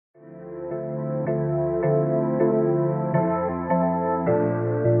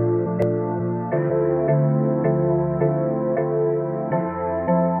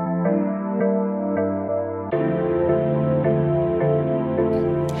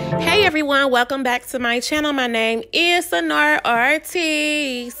Hey everyone, welcome back to my channel. My name is Sonora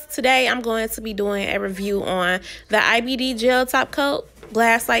Ortiz. Today I'm going to be doing a review on the IBD gel top coat,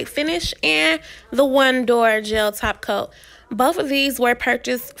 glass light finish, and the One Door gel top coat. Both of these were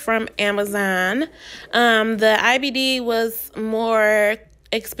purchased from Amazon. The IBD was more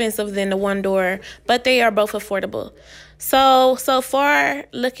expensive than the One Door, but they are both affordable. So far,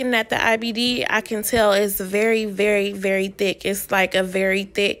 looking at the IBD, I can tell it's very, very, very thick. It's like a very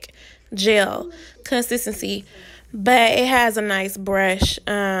thick gel consistency, but it has a nice brush.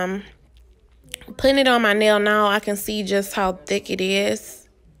 Putting it on my nail now, I can see just how thick it is.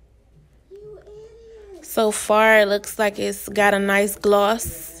 So far, it looks like it's got a nice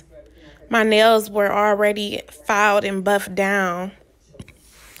gloss. My nails were already filed and buffed down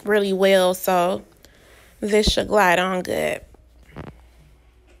really well, so this should glide on good.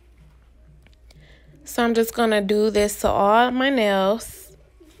 So I'm just going to do this to all my nails,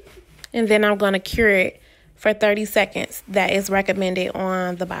 and then I'm going to cure it for 30 seconds. That is recommended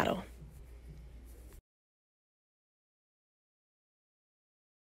on the bottle.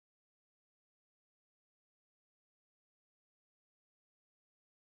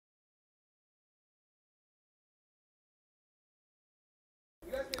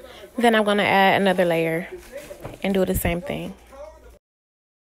 Then I'm going to add another layer and do the same thing.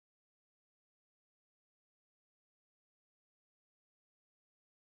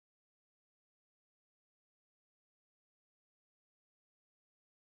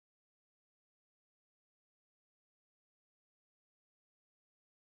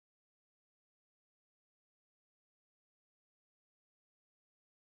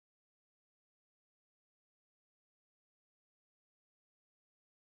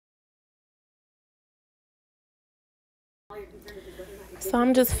 So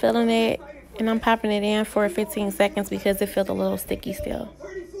I'm just filling it and I'm popping it in for 15 seconds because it feels a little sticky still.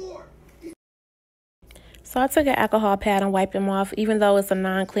 So I took an alcohol pad and wiped them off. Even though it's a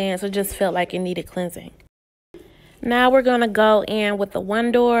non-cleanse, it just felt like it needed cleansing. Now we're going to go in with the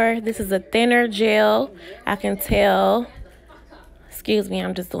One Door. This is a thinner gel. I can tell. Excuse me,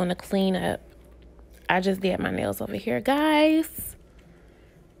 I'm just doing a cleanup. I just did my nails over here, guys.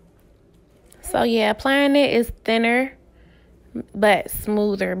 So yeah, applying it is thinner but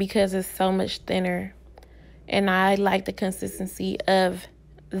smoother because it's so much thinner. And I like the consistency of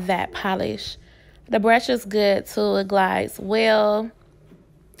that polish. The brush is good too. It glides well.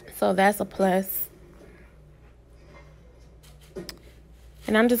 So that's a plus.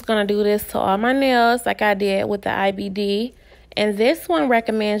 And I'm just going to do this to all my nails like I did with the IBD. And this one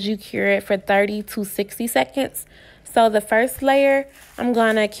recommends you cure it for 30 to 60 seconds. So the first layer, I'm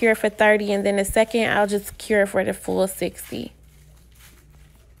going to cure for 30. And then the second, I'll just cure for the full 60.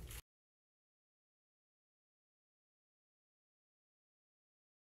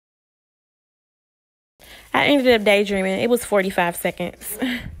 I ended up daydreaming. It was 45 seconds.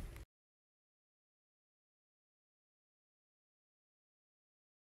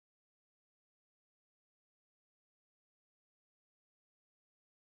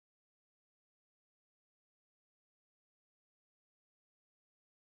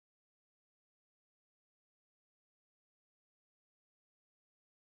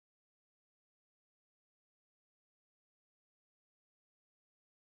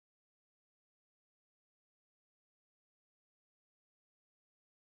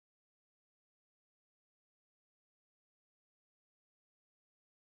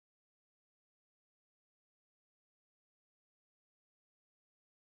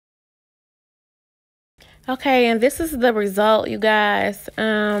 Okay, and this is the result, you guys.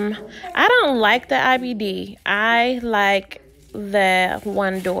 I don't like the IBD. I like the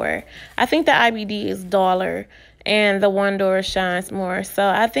One Door. I think the IBD is duller and the One Door shines more. So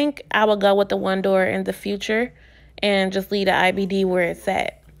I think I will go with the One Door in the future and just leave the IBD where it's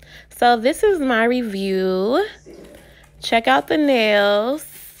at. So this is my review. Check out the nails.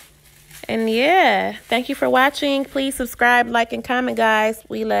 And yeah, thank you for watching. Please subscribe, like, and comment, guys.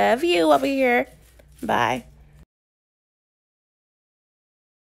 We love you over here. Bye.